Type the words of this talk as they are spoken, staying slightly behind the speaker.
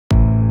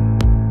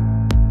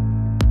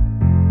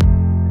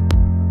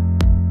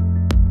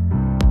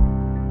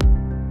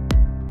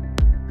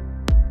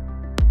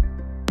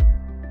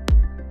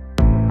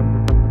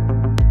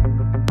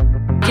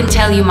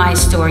tell you my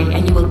story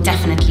and you will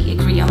definitely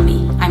agree on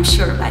me. I'm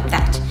sure about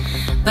that.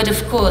 But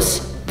of course,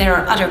 there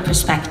are other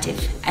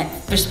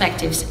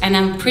perspectives, and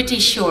I'm pretty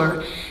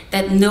sure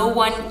that no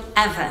one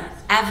ever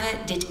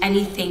did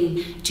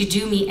anything to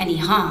do me any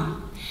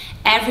harm.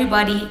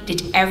 Everybody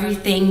did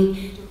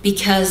everything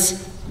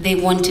because they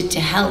wanted to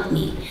help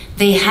me.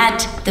 They had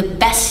the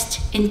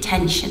best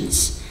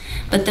intentions,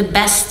 but the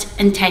best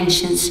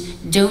intentions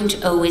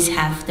don't always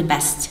have the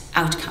best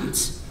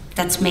outcomes.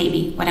 That's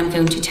maybe what I'm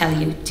going to tell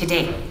you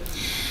today.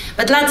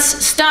 But let's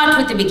start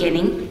with the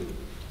beginning.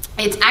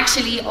 It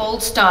actually all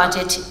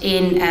started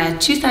in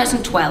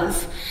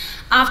 2012,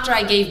 after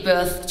I gave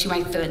birth to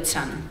my third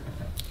son.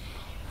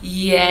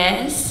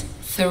 Yes,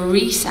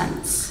 3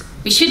 sons.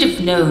 We should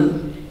have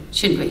known,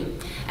 shouldn't we?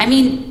 I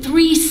mean,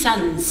 3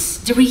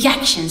 sons, the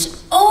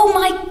reactions. Oh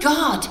my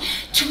God,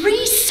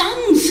 3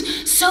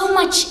 sons, so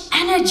much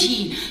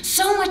energy,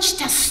 so much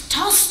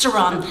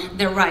testosterone.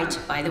 They're right,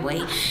 by the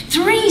way.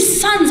 3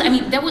 sons. I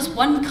mean, there was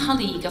one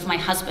colleague of my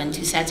husband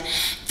who said,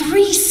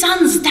 3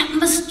 sons, that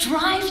must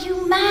drive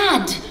you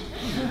mad.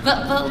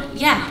 Well,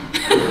 yeah.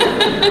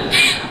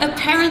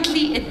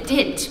 Apparently it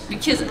did,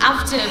 because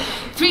after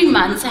 3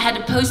 months I had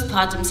a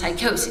postpartum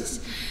psychosis.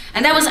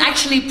 And that was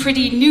actually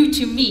pretty new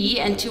to me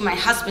and to my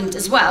husband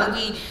as well.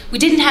 We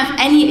didn't have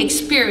any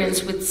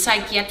experience with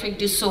psychiatric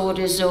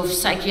disorders or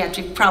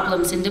psychiatric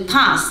problems in the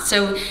past,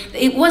 so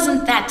it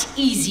wasn't that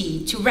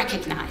easy to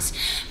recognize.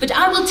 But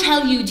I will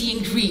tell you the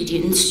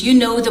ingredients, you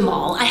know them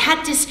all. I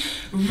had this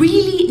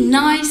really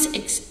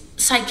nice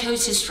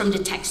psychosis from the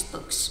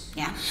textbooks,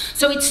 yeah.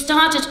 So it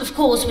started, of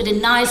course, with a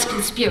nice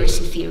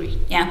conspiracy theory,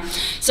 yeah.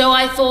 So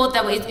I thought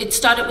that it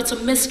started with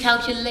some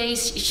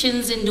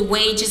miscalculations in the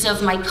wages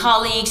of my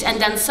colleagues,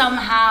 and then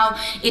somehow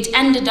it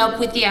ended up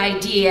with the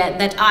idea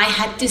that I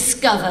had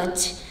discovered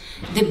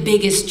the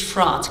biggest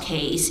fraud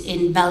case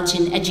in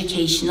Belgian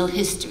educational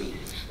history.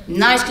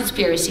 Nice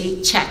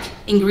conspiracy, check,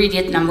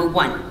 ingredient number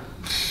 1.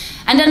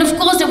 And then, of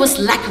course, there was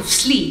lack of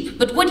sleep.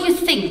 But what do you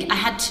think? I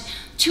had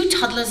 2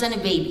 toddlers and a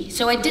baby,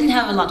 so I didn't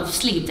have a lot of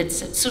sleep. That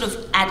sort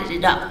of added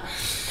it up.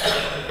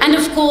 And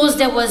of course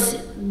there was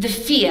the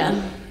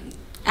fear,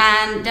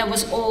 and there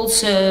was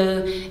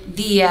also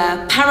the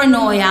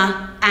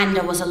paranoia, and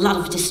there was a lot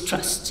of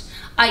distrust.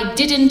 I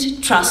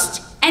didn't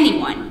trust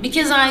anyone,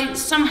 because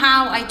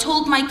I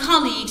told my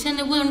colleagues and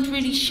they weren't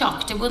really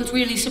shocked, they weren't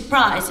really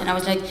surprised, and I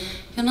was like,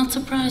 you're not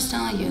surprised,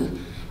 are you?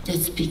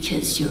 That's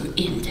because you're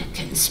in the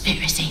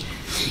conspiracy.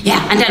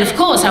 Yeah, and then of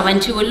course I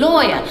went to a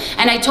lawyer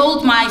and I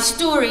told my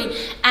story,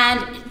 and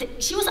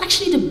she was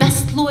actually the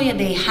best lawyer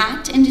they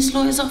had in this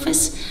lawyer's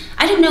office.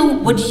 I don't know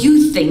what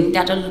you think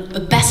that a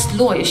best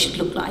lawyer should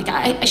look like.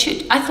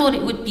 I thought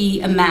it would be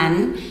a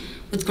man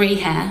with grey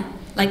hair,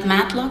 like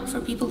Matlock,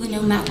 for people who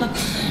know Matlock.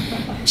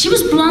 She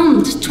was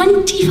blonde,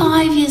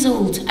 25 years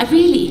old,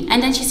 really.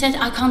 And then she said,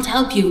 I can't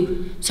help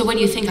you. So what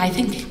do you think I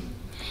think?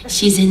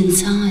 She's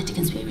inside the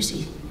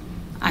conspiracy.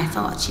 I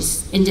thought,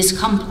 she's in this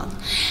complot.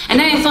 And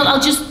then I thought,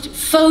 I'll just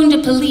phone the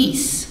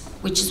police,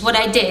 which is what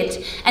I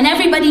did. And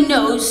everybody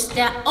knows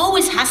there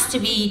always has to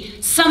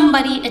be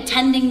somebody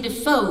attending the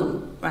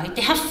phone, right?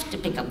 They have to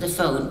pick up the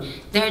phone.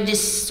 They're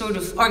this sort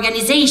of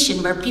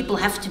organization where people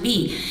have to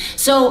be.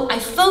 So I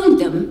phoned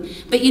them,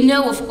 but you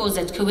know, of course,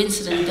 that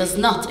coincidence does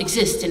not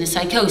exist in a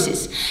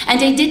psychosis. And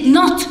they did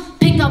not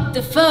pick up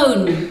the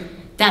phone.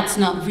 That's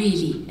not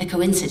really a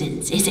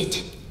coincidence, is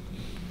it?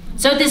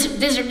 So there's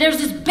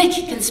this big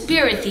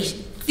conspiracy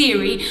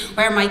theory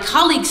where my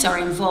colleagues are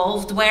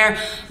involved, where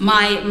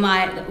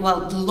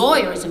the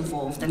lawyer is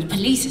involved and the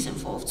police is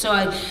involved. So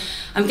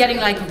I'm getting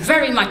like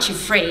very much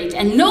afraid,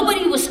 and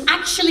nobody was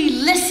actually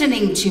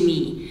listening to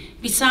me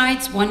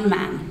besides one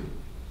man.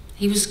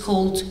 He was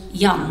called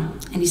Jan,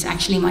 and he's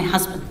actually my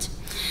husband.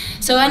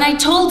 So, and I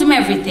told him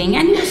everything,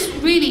 and it was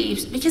really,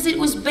 because it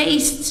was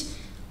based,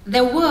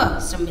 there were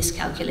some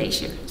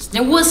miscalculations.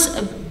 There was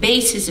a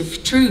basis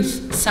of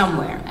truth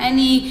somewhere, and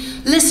he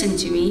listened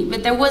to me,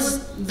 but there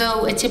was,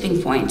 though, a tipping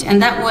point,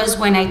 and that was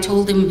when I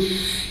told him,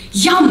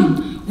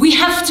 Jan, we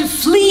have to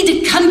flee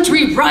the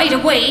country right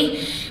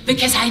away,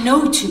 because I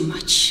know too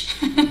much.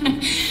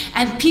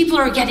 And people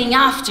are getting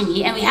after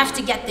me, and we have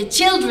to get the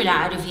children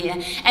out of here,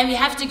 and we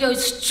have to go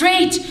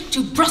straight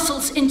to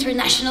Brussels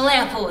International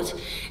Airport.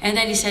 And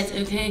then he said,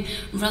 okay,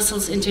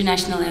 Brussels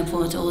International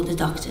Airport, all the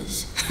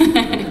doctors.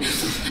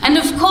 And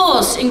of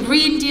course,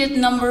 ingredient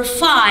number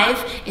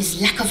 5 is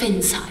lack of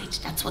insight.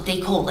 That's what they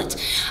call it.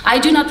 I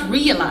do not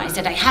realize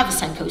that I have a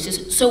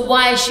psychosis, so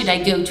why should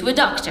I go to a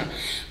doctor?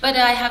 But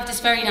I have this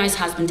very nice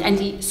husband, and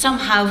he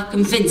somehow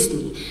convinced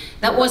me.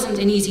 That wasn't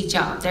an easy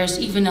job. There's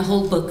even a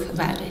whole book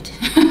about it,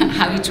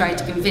 how he tried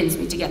to convince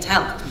me to get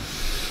help.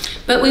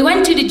 But we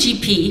went to the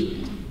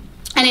GP,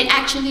 and it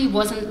actually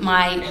wasn't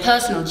my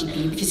personal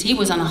GP, because he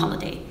was on a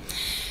holiday.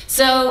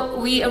 So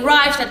we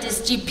arrived at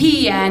this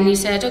GP, and he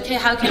said, okay,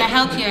 how can I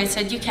help you? I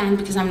said, you can,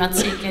 because I'm not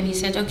sick. And he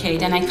said, okay,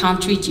 then I can't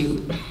treat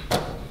you.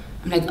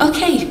 I'm like,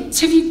 okay,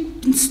 so have you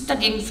been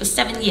studying for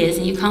 7 years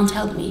and you can't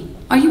help me?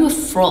 Are you a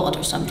fraud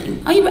or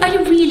something? Are you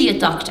really a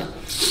doctor?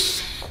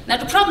 Now,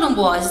 the problem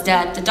was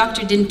that the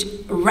doctor didn't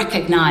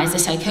recognize the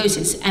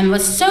psychosis and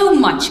was so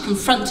much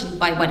confronted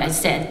by what I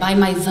said, by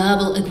my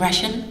verbal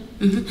aggression,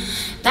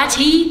 that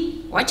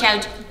he, watch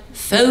out,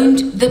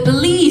 phoned the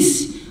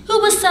police, who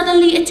was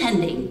suddenly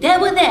attending. They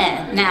were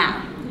there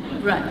now.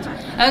 Right.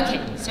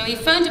 Okay, so he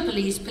phoned the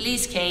police,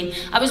 police came.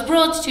 I was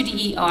brought to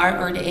the ER,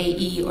 or the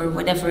AE, or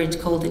whatever it's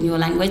called in your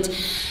language.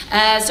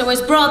 So I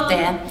was brought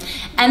there,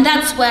 and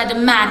that's where the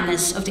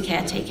madness of the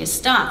caretaker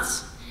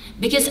starts.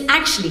 Because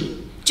actually,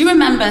 do you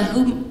remember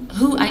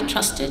who I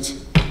trusted?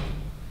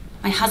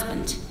 My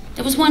husband.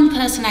 There was one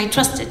person I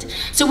trusted.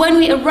 So when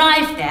we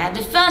arrived there,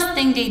 the first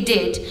thing they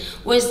did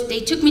was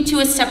they took me to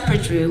a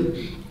separate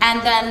room,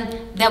 and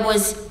then there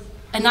was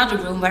another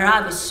room where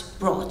I was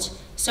brought.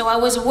 So I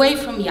was away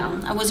from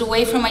Jan, I was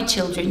away from my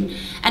children,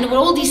 and there were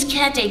all these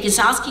caretakers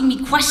asking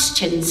me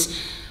questions,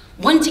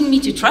 wanting me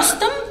to trust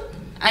them.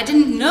 I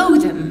didn't know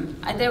them.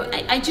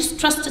 I just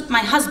trusted my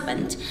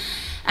husband.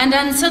 And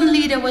then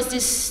suddenly there was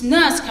this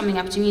nurse coming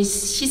up to me.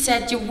 She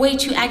said, "You're way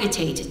too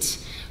agitated.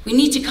 We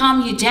need to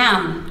calm you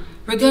down.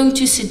 We're going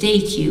to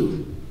sedate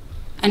you."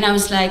 And I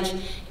was like,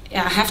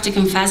 I have to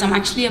confess, I'm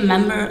actually a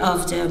member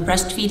of the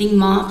breastfeeding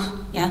mob.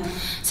 Yeah,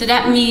 so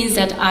that means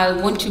that I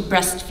want to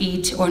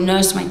breastfeed or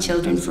nurse my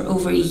children for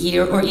over a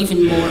year or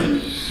even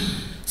more.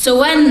 So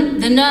when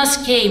the nurse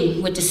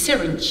came with the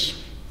syringe,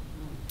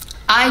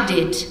 I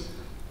did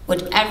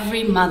what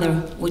every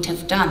mother would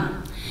have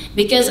done,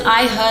 because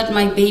I heard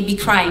my baby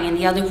crying in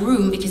the other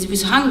room because he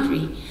was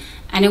hungry,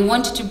 and I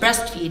wanted to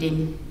breastfeed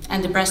him,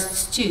 and the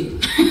breasts too.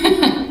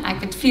 I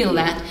could feel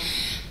that.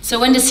 So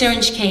when the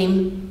syringe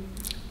came,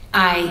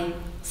 I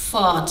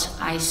fought,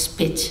 I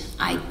spit,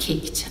 I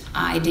kicked,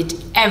 I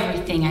did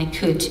everything I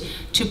could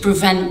to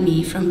prevent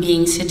me from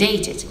being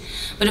sedated.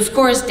 But of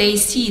course they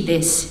see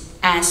this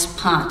as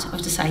part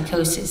of the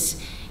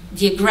psychosis.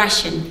 The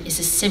aggression is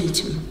a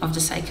symptom of the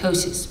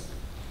psychosis.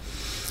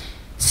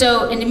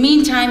 So in the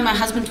meantime, my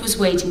husband was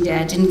waiting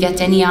there, didn't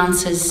get any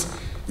answers.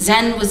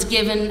 Zen was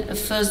given a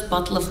first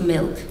bottle of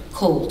milk,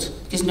 cold,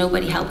 because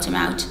nobody helped him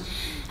out.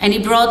 And he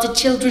brought the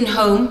children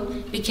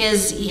home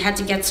because he had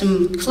to get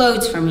some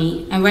clothes for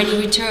me. And when he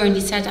returned,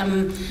 he said,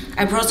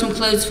 I brought some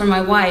clothes for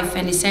my wife,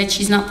 and he said,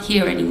 she's not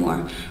here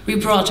anymore. We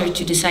brought her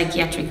to the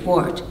psychiatric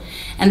ward.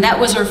 And that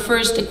was our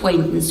first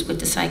acquaintance with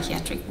the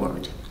psychiatric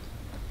ward.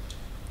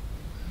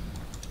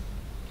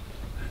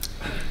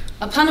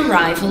 Upon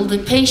arrival, the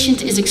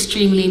patient is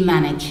extremely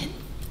manic,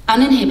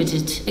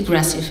 uninhibited,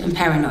 aggressive, and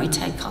paranoid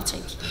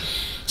psychotic.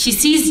 She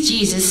sees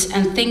Jesus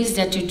and thinks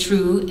that the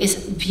true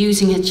is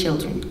abusing her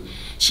children.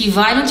 She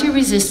violently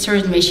resists her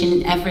admission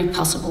in every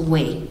possible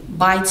way,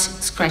 bites,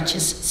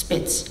 scratches,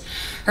 spits.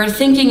 Her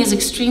thinking is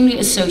extremely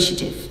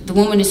associative. The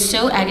woman is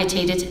so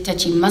agitated that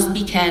she must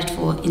be cared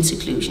for in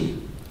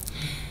seclusion.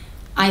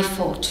 I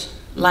fought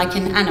like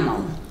an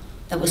animal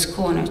that was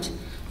cornered,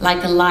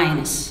 like a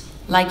lioness,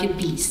 like a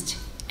beast,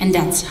 and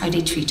that's how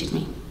they treated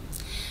me.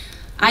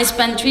 I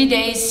spent 3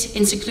 days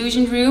in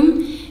seclusion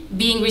room,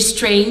 being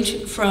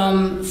restrained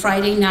from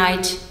Friday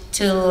night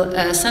till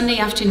Sunday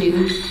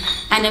afternoon,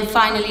 and then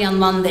finally on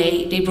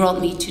Monday they brought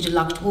me to the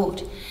locked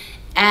ward.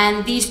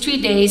 And these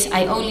 3 days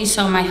I only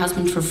saw my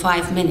husband for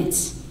 5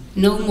 minutes,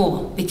 no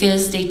more,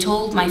 because they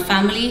told my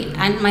family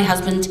and my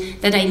husband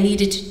that I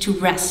needed to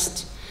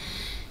rest.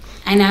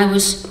 And I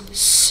was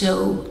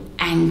so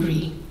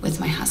angry with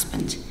my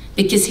husband,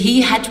 because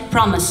he had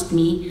promised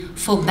me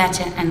for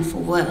better and for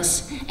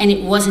worse, and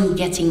it wasn't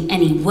getting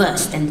any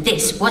worse than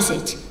this, was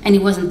it? And he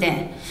wasn't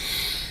there.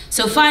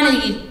 So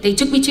finally, they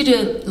took me to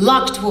the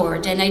locked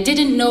ward, and I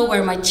didn't know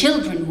where my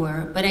children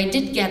were, but I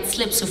did get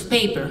slips of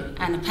paper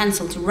and a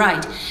pencil to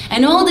write.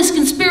 And all this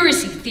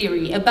conspiracy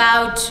theory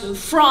about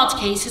fraud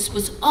cases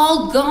was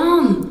all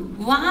gone.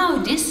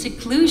 Wow, this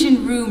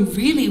seclusion room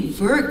really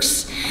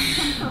works.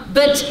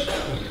 But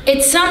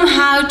it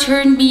somehow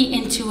turned me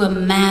into a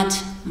mad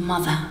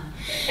mother.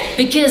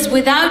 Because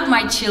without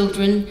my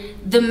children,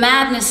 the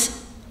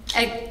madness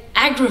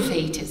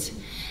aggravated.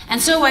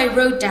 And so I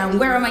wrote down,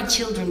 where are my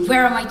children?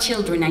 Where are my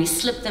children? I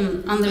slipped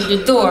them under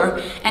the door,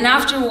 and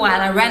after a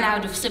while I ran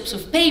out of slips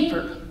of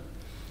paper.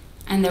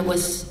 And there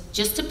was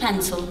just a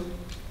pencil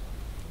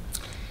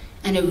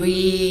and a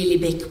really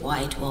big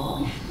white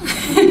wall.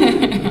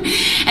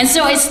 And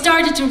so I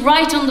started to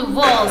write on the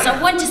walls,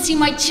 I want to see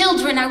my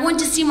children, I want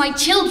to see my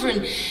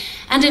children.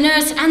 And the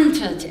nurse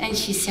entered and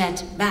she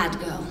said, bad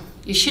girl,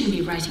 you shouldn't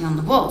be writing on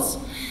the walls.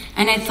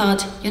 And I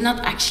thought, you're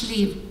not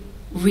actually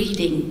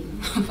reading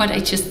what I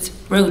just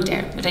wrote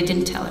there, but I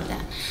didn't tell her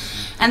that.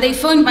 And they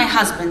phoned my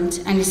husband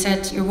and he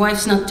said, your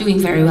wife's not doing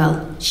very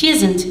well. She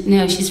isn't.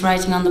 No, she's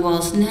writing on the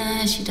walls.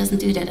 No, she doesn't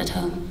do that at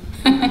home.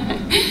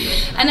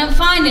 And then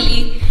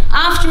finally,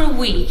 after a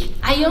week,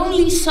 I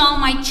only saw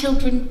my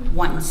children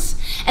once.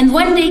 And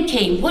when they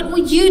came, what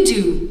would you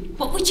do?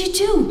 What would you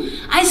do?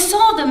 I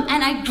saw them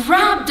and I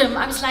grabbed them.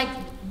 I was like,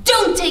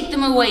 don't take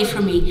them away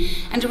from me.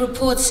 And the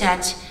report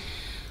said,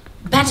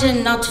 better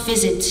not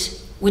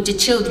visit with the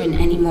children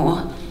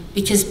anymore,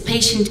 because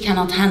patient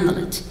cannot handle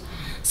it.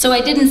 So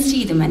I didn't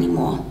see them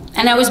anymore.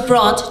 And I was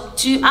brought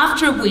to,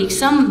 after a week,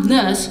 some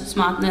nurse,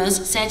 smart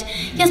nurse, said,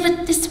 yes,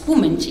 but this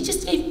woman, she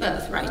just gave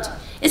birth, right?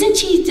 Isn't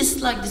she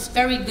just like this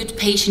very good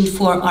patient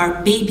for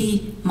our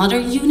baby mother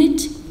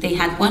unit? They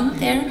had one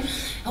there.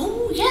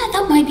 Oh yeah,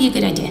 that might be a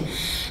good idea.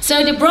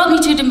 So they brought me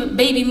to the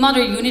baby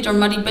mother unit or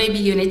mother baby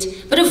unit,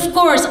 but of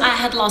course I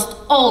had lost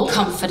all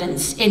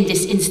confidence in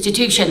this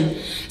institution.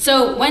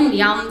 So when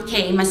Jan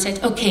came, I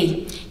said,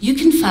 okay, you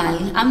can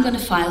file, I'm gonna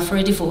file for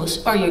a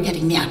divorce or you're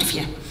getting me out of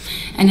here.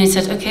 And I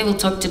said, okay, we'll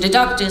talk to the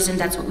doctors, and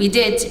that's what we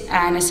did.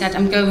 And I said,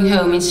 I'm going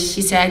home, and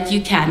she said,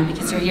 you can,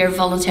 because you're here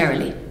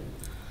voluntarily.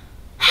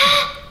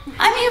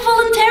 I'm here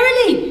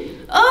voluntarily.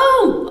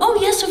 Oh,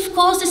 yes, of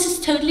course, this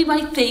is totally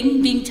my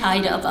thing, being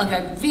tied up. Oh,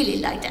 I really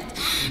like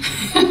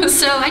that.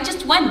 So I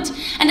just went.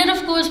 And that,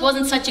 of course,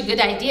 wasn't such a good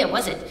idea,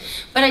 was it?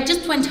 But I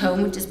just went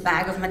home with this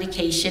bag of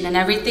medication and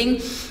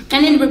everything.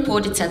 And in the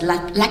report, it said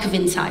lack of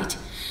insight.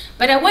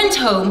 But I went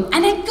home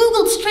and I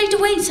Googled straight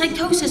away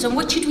psychosis and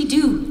what should we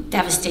do?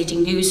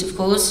 Devastating news, of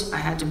course. I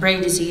had a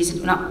brain disease.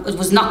 It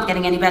was not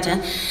getting any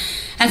better.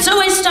 And so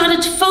I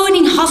started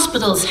phoning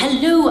hospitals.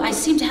 Hello, I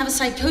seem to have a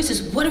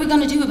psychosis. What are we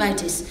going to do about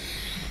this?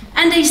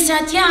 And they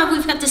said, yeah,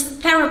 we've got this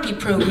therapy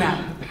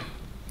program.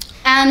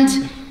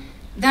 And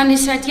then they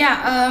said,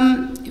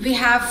 yeah, we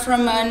have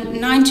from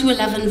 9 to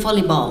 11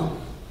 volleyball.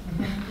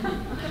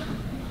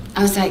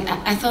 I was like,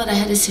 I thought I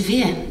had a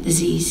severe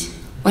disease.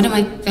 When am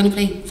I going to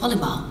play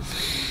volleyball?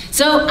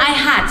 So I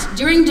had,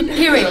 during the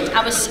period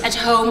I was at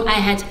home, I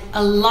had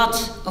a lot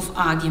of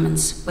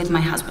arguments with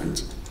my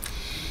husband.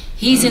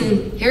 Here's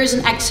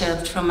an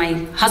excerpt from my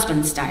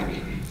husband's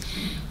diary.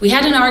 We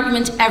had an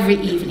argument every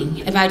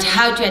evening about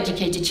how to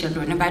educate the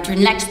children, about our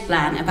next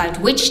plan, about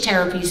which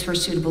therapies were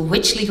suitable,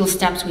 which legal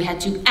steps we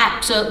had to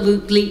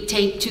absolutely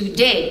take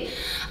today.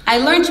 I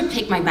learned to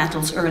pick my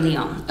battles early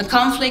on. A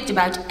conflict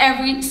about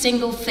every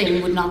single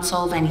thing would not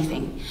solve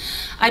anything.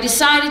 I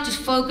decided to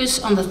focus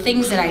on the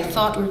things that I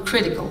thought were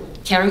critical,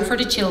 caring for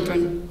the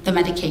children, the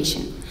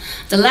medication.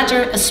 The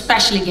latter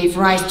especially gave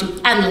rise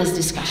to endless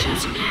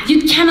discussions.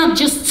 You cannot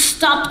just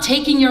stop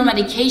taking your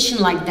medication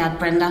like that,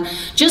 Brenda.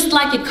 Just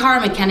like a car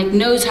mechanic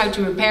knows how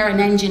to repair an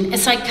engine, a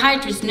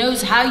psychiatrist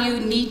knows how you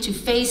need to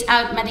phase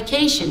out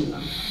medication.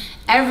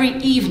 Every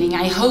evening,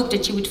 I hoped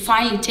that she would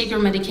finally take her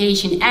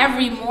medication.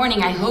 Every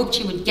morning, I hoped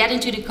she would get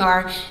into the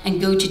car and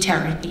go to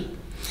therapy.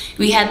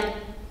 We had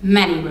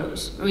many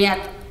rows. We had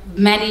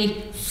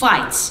many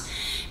fights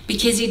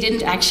because he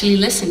didn't actually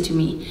listen to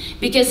me.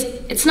 Because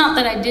it's not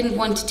that I didn't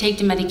want to take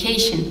the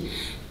medication,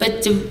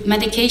 but the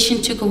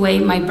medication took away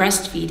my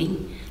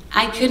breastfeeding.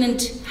 I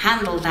couldn't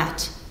handle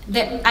that.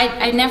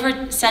 I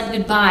never said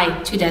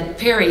goodbye to that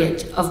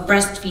period of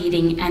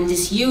breastfeeding and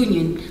this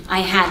union I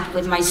had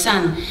with my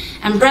son.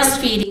 And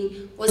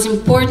breastfeeding was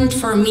important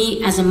for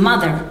me as a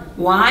mother.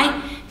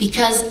 Why?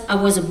 Because I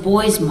was a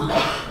boy's mom.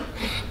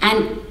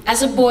 And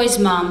as a boy's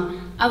mom,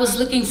 I was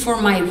looking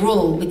for my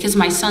role because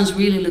my sons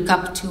really look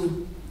up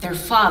to their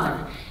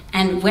father.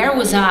 And where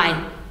was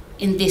I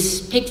in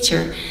this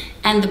picture?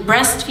 And the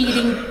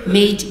breastfeeding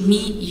made me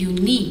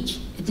unique.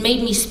 It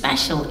made me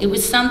special. It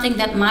was something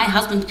that my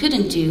husband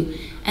couldn't do,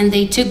 and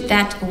they took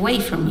that away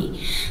from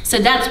me. So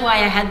that's why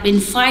I had been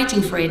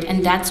fighting for it,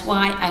 and that's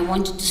why I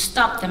wanted to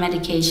stop the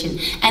medication.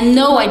 And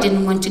no, I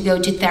didn't want to go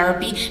to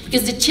therapy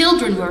because the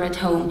children were at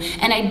home,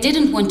 and I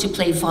didn't want to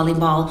play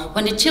volleyball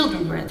when the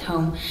children were at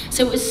home.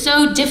 So it was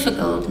so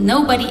difficult.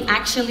 Nobody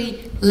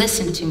actually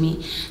listened to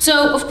me.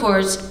 So, of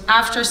course,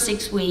 after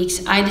 6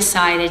 weeks, I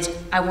decided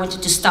I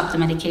wanted to stop the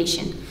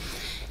medication.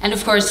 And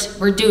of course,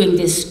 we're doing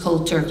this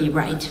cold turkey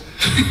right,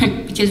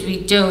 because we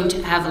don't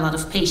have a lot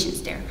of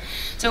patients there.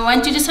 So I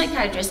went to the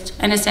psychiatrist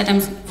and I said, I'm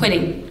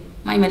quitting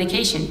my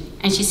medication.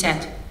 And she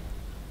said,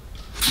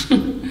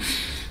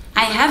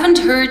 I haven't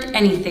heard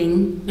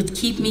anything, but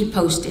keep me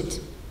posted.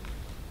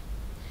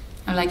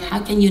 I'm like, how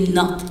can you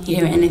not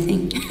hear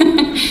anything?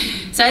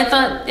 So I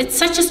thought, it's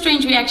such a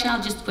strange reaction,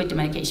 I'll just quit the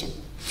medication.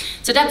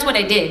 So that's what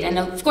I did. And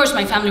of course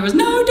my family was,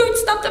 no, don't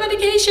stop the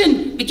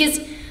medication. Because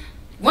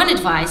one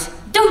advice,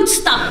 don't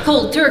stop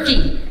cold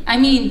turkey. I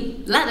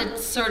mean, let it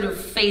sort of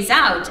phase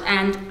out.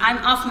 And I'm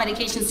off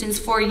medication since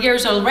 4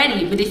 years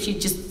already, but if you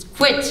just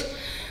quit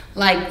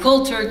like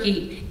cold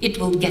turkey, it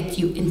will get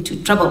you into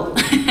trouble.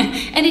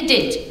 And it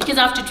did, because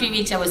after 3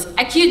 weeks I was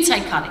acute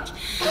psychotic.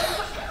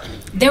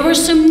 There were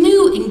some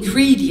new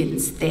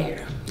ingredients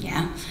there,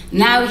 yeah.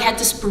 Now we had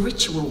the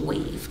spiritual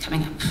wave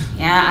coming up.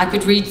 Yeah, I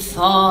could read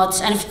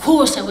thoughts, and of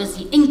course I was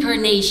the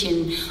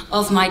incarnation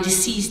of my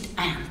deceased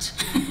aunt.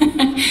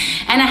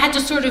 And I had to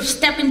sort of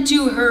step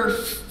into her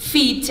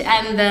feet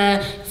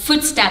and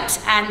footsteps,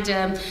 and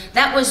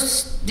that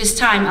was this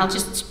time. I'll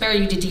just spare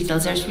you the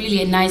details. There's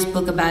really a nice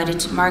book about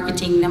it,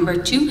 Marketing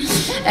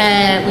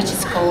 #2, which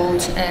is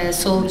called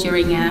Sold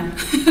During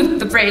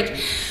the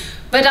Break.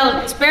 But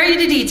I'll spare you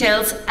the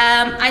details.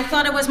 I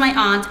thought it was my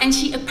aunt, and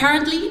she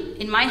apparently,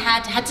 in my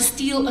head, had to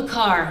steal a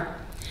car.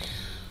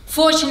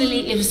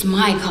 Fortunately, it was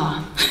my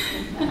car.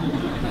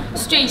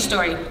 Strange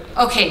story.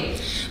 Okay.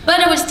 But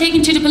I was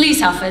taken to the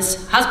police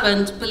office.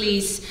 Husband,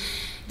 police.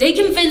 They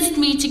convinced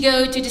me to go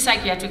to the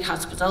psychiatric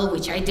hospital,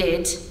 which I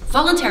did,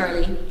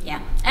 voluntarily,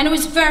 yeah. And I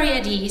was very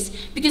at ease,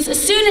 because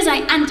as soon as I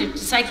entered the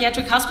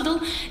psychiatric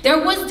hospital, there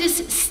was this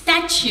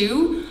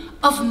statue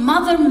of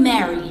Mother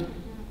Mary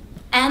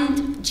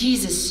and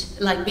Jesus,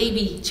 like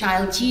baby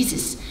child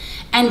Jesus.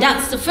 And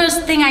that's the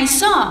first thing I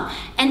saw.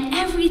 And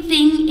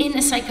everything in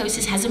a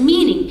psychosis has a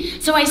meaning.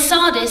 So I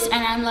saw this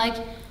and I'm like,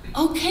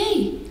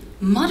 okay,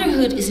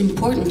 motherhood is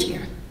important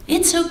here.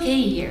 It's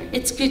okay here.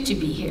 It's good to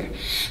be here.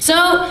 So,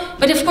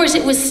 but of course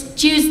it was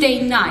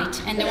Tuesday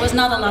night and there was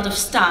not a lot of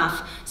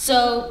staff.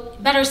 So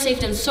better safe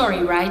than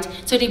sorry, right?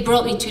 So they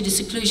brought me to the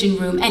seclusion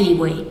room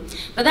anyway.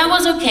 But that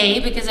was okay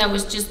because I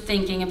was just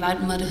thinking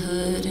about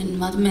motherhood and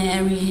Mother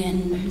Mary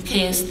and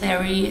chaos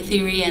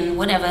theory and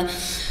whatever.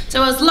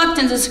 So I was locked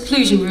in the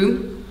seclusion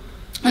room,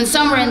 and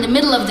somewhere in the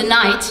middle of the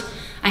night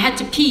I had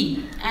to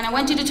pee. And I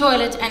went to the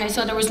toilet and I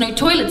saw there was no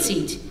toilet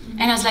seat.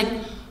 And I was like,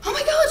 oh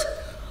my God,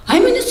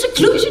 I'm in a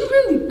seclusion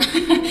room.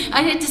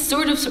 I had this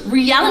sort of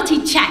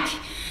reality check.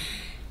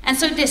 And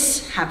so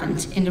this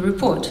happened in the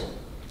report.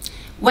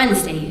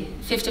 Wednesday,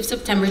 5th of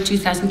September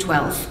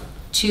 2012,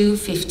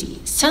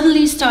 2:50.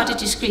 Suddenly started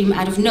to scream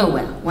out of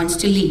nowhere, wants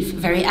to leave,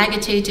 very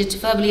agitated,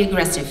 verbally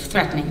aggressive,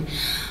 threatening.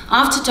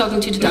 After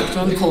talking to the doctor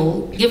on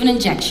call, give an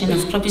injection of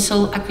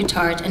clopidogrel,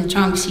 Accutard and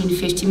Tranxene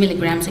 50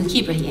 milligrams and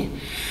keep her here.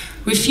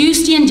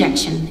 Refused the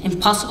injection,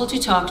 impossible to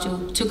talk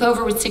to, took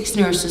over with 6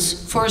 nurses,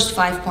 forced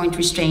 5-point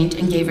restraint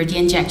and gave her the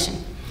injection.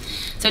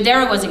 So there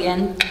I was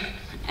again,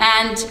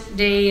 and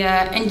they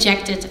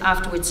injected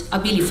afterwards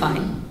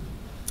Abilify.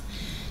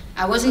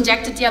 I was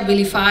injected the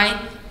Abilify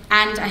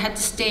and I had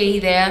to stay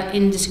there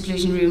in the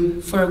seclusion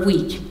room for a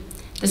week.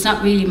 There's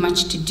not really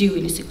much to do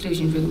in a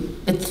seclusion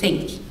room, but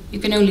think. You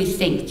can only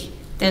think.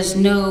 There's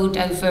no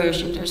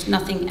diversion, there's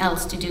nothing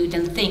else to do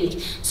than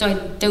think. So I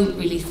don't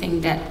really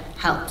think that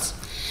helps.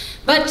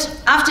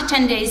 But after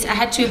 10 days, I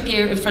had to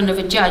appear in front of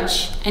a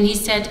judge, and he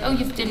said, oh,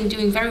 you've been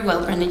doing very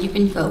well, Brenda, you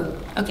can go.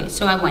 Okay,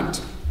 so I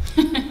went.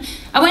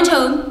 I went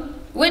home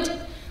with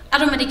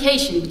other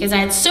medication, because I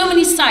had so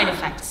many side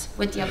effects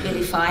with the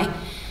Abilify,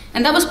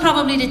 and that was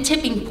probably the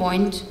tipping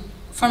point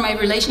for my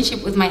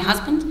relationship with my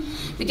husband,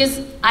 because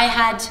I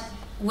had,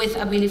 with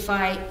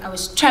Abilify, I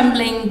was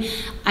trembling,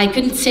 I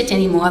couldn't sit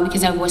anymore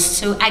because I was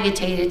so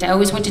agitated. I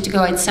always wanted to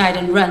go outside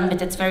and run, but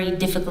that's very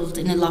difficult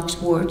in a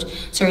locked ward.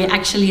 So you're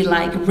actually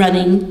like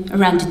running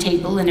around the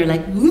table and they're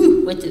like,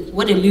 ooh,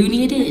 what a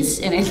loony it is.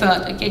 And I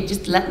thought, okay,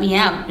 just let me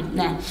out, but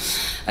nah.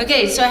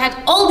 Okay, so I had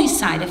all these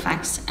side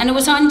effects, and it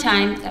was on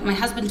time that my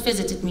husband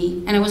visited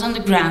me, and I was on the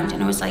ground,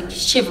 and I was like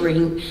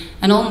shivering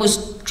and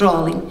almost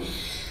drawling.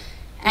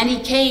 And he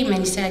came and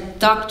he said,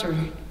 doctor,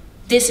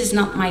 this is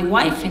not my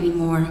wife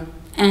anymore.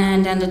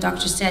 And then the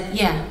doctor said,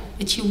 yeah,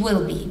 but she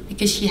will be,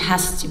 because she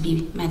has to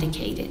be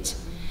medicated.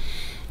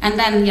 And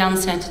then Jan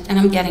said, then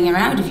I'm getting her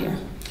out of here.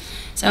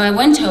 So I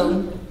went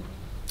home,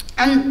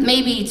 and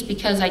maybe it's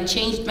because I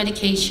changed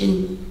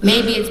medication,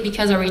 maybe it's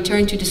because I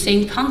returned to the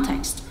same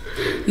context.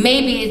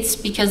 Maybe it's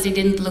because they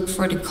didn't look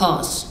for the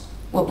cause,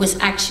 what was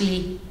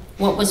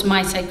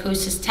my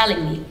psychosis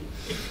telling me.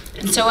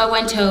 And so I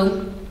went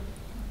home,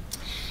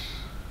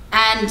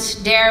 and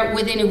there,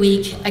 within a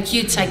week,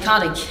 acute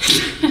psychotic.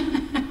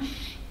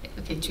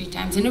 3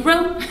 times in a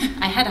row.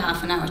 I had a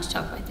half an hour to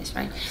talk about this,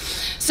 right?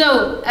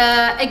 So,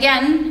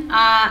 again,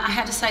 I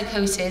had a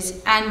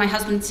psychosis, and my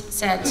husband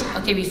said,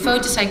 okay, we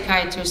phoned a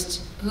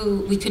psychiatrist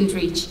who we couldn't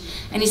reach.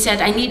 And he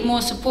said, I need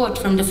more support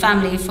from the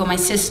family for my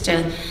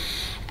sister.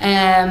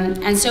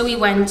 And so we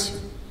went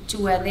to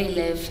where they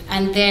live,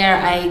 and there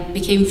I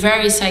became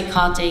very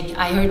psychotic.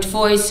 I heard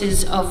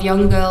voices of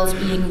young girls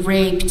being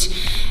raped,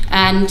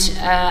 and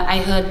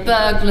I heard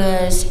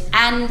burglars,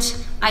 and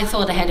I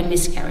thought I had a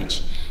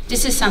miscarriage.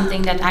 This is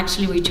something that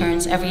actually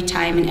returns every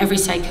time in every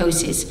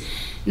psychosis.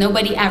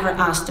 Nobody ever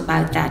asked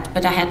about that,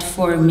 but I had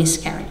 4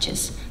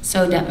 miscarriages,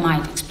 so that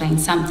might explain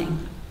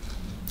something.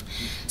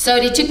 So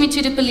they took me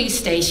to the police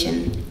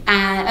station,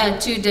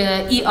 to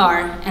the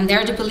ER, and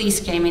there the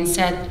police came and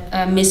said,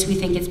 Miss, we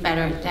think it's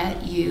better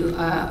that you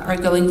are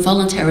going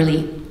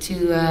voluntarily to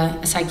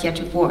a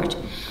psychiatric ward,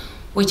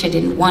 which I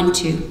didn't want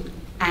to.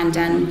 And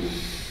then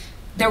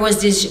there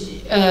was this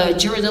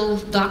Juridal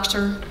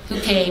doctor who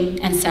came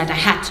and said I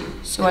had to.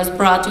 So I was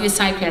brought to a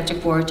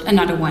psychiatric ward,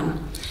 another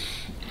one,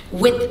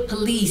 with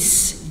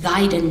police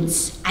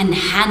guidance and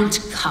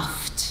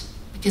handcuffed,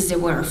 because they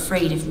were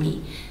afraid of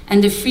me.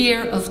 And the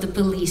fear of the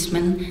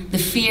policeman, the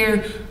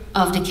fear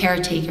of the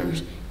caretaker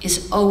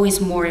is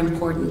always more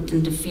important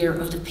than the fear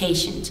of the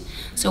patient.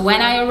 So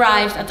when I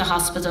arrived at the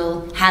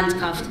hospital,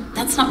 handcuffed,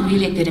 that's not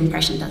really a good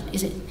impression,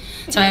 is it?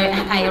 So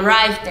I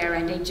arrived there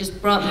and they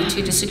just brought me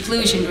to the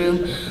seclusion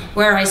room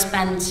where I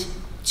spent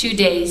 2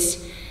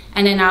 days.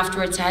 And then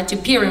afterwards I had to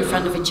appear in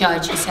front of a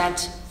judge who said,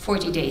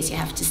 40 days you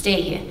have to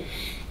stay here.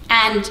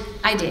 And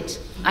I did.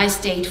 I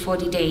stayed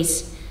 40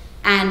 days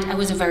and I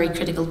was a very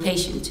critical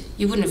patient.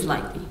 You wouldn't have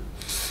liked me.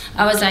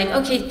 I was like,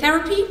 okay,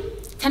 therapy,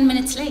 10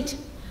 minutes late.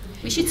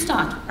 We should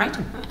start, right?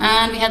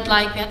 And we had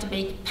to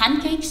bake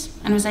pancakes.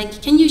 And I was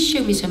like, can you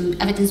show me some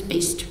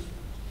evidence-based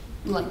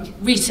like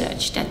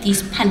research that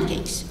these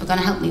pancakes are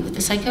gonna help me with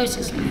the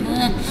psychosis.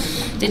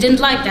 They didn't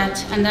like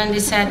that, and then they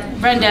said,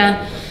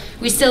 Brenda,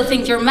 we still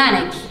think you're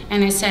manic.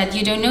 And I said,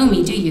 you don't know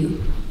me, do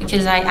you?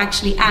 Because I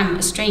actually am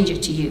a stranger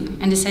to you.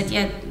 And they said,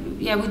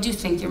 yeah, we do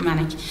think you're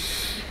manic.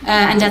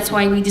 And that's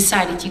why we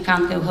decided you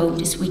can't go home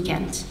this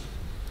weekend.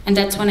 And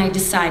that's when I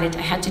decided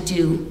I had to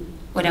do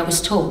what I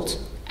was told.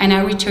 And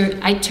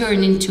I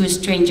turned into a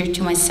stranger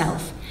to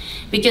myself.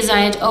 Because I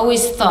had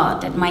always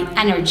thought that my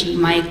energy,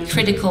 my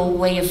critical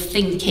way of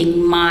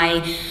thinking,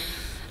 my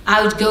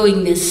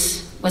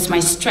outgoingness was my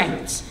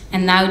strength.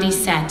 And now they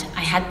said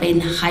I had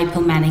been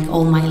hypomanic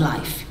all my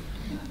life.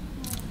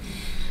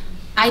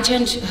 I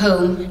turned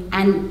home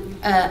and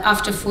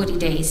after 40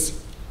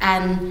 days,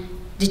 and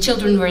the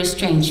children were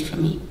estranged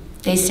from me.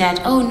 They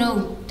said, oh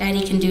no,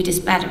 Daddy can do this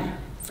better.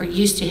 We're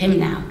used to him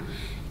now.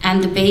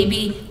 And the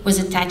baby was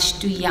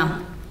attached to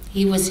Jan.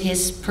 He was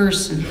his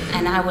person,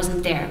 and I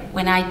wasn't there.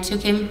 When I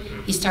took him,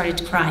 he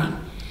started crying.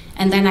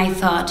 And then I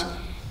thought,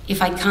 if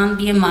I can't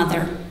be a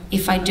mother,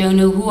 if I don't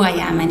know who I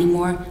am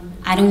anymore,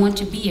 I don't want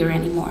to be here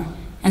anymore.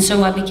 And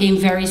so I became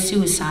very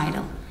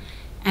suicidal.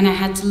 And I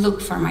had to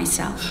look for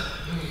myself.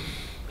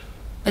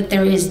 But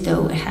there is,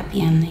 though, a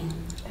happy ending.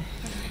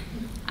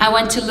 I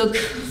went to look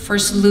for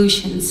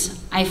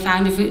solutions. I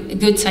found a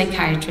good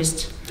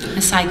psychiatrist,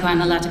 a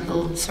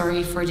psychoanalytical,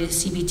 sorry for the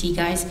CBT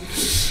guys,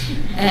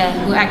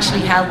 who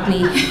actually helped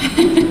me.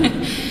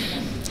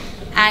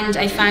 And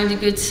I found a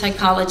good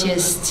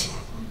psychologist,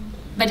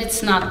 but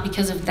it's not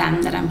because of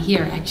them that I'm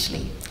here,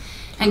 actually.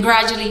 And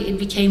gradually it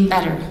became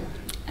better.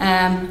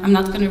 I'm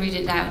not going to read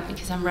it out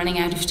because I'm running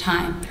out of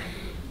time.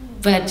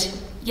 But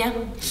yeah,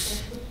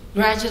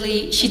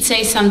 gradually she'd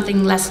say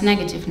something less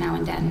negative now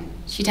and then.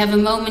 She'd have a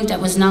moment that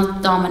was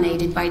not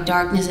dominated by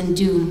darkness and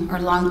doom or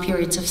long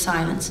periods of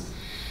silence.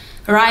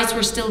 Her eyes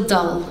were still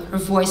dull, her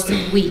voice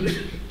still weak,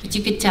 but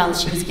you could tell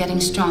she was getting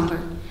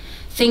stronger.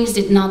 Things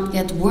did not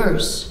get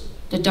worse.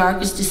 The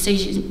darkest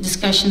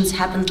discussions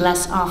happened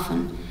less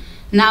often.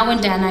 Now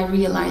and then I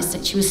realized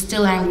that she was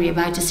still angry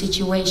about the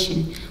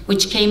situation,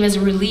 which came as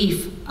a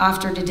relief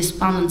after the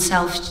despondent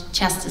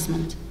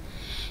self-chastisement.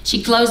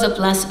 She closed up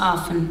less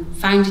often,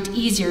 found it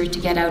easier to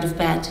get out of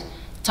bed,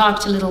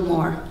 talked a little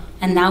more,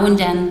 and now and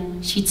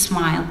then she'd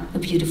smile, a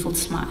beautiful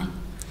smile.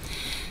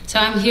 So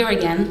I'm here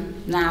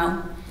again,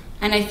 now,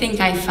 and I think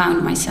I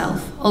found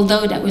myself,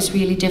 although that was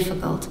really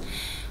difficult.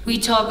 We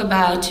talk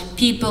about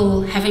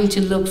people having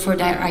to look for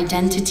their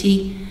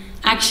identity.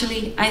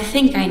 Actually, I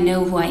think I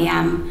know who I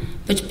am,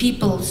 but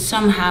people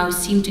somehow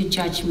seem to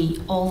judge me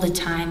all the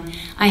time.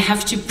 I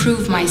have to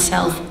prove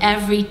myself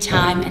every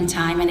time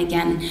and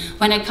again.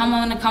 When I come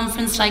on a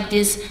conference like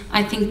this,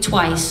 I think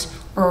twice,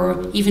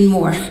 or even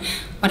more,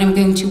 what I'm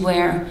going to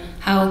wear,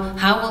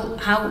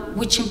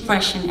 which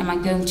impression am I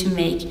going to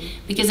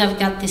make? Because I've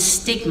got this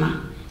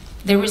stigma.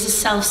 There is a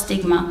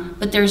self-stigma,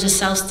 but there's a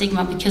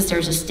self-stigma because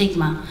there's a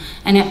stigma.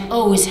 And I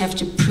always have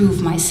to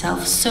prove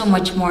myself so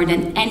much more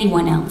than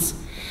anyone else.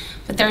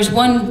 But there's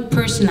one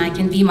person I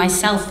can be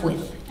myself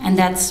with, and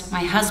that's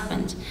my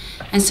husband.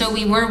 And so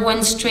we were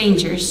once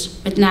strangers,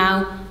 but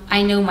now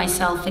I know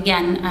myself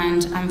again,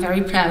 and I'm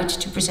very proud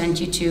to present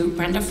you to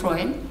Brenda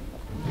Froyen.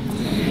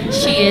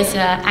 She is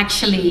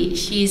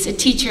she's a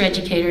teacher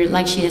educator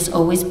like she has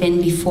always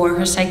been before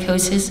her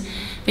psychosis,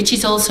 but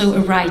she's also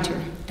a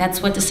writer.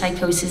 That's what the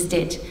psychosis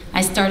did.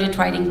 I started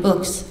writing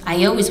books.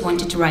 I always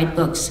wanted to write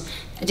books.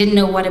 I didn't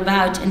know what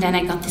about, and then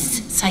I got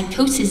this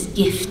psychosis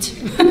gift.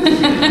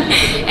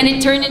 And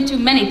it turned into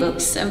many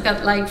books. I've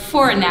got like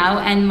 4 now,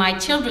 and my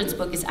children's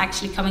book is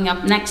actually coming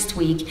up next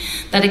week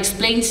that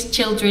explains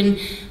children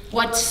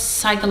what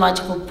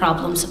psychological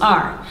problems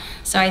are.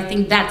 So I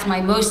think that's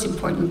my most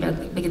important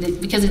book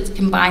because it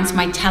combines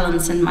my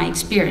talents and my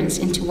experience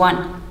into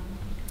one.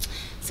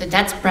 So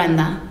that's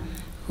Brenda,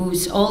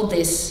 who's all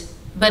this,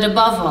 but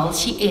above all,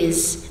 she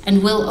is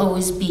and will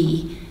always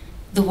be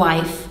the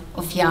wife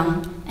of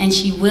Jan, and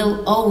she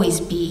will always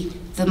be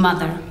the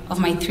mother of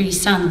my 3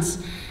 sons.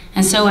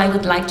 And so I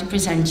would like to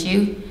present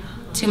you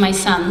to my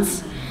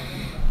sons.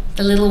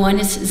 The little one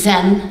is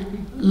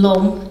Zen,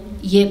 Lom,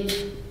 Yip,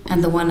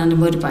 and the one on the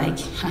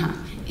motorbike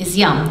is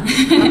Jan.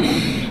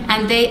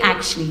 And they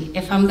actually,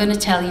 if I'm going to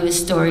tell you a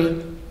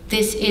story,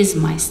 this is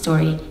my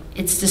story.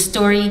 It's the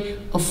story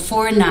of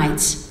 4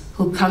 knights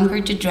who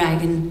conquered the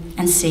dragon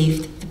and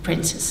saved the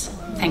princess.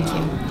 Thank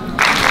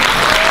you.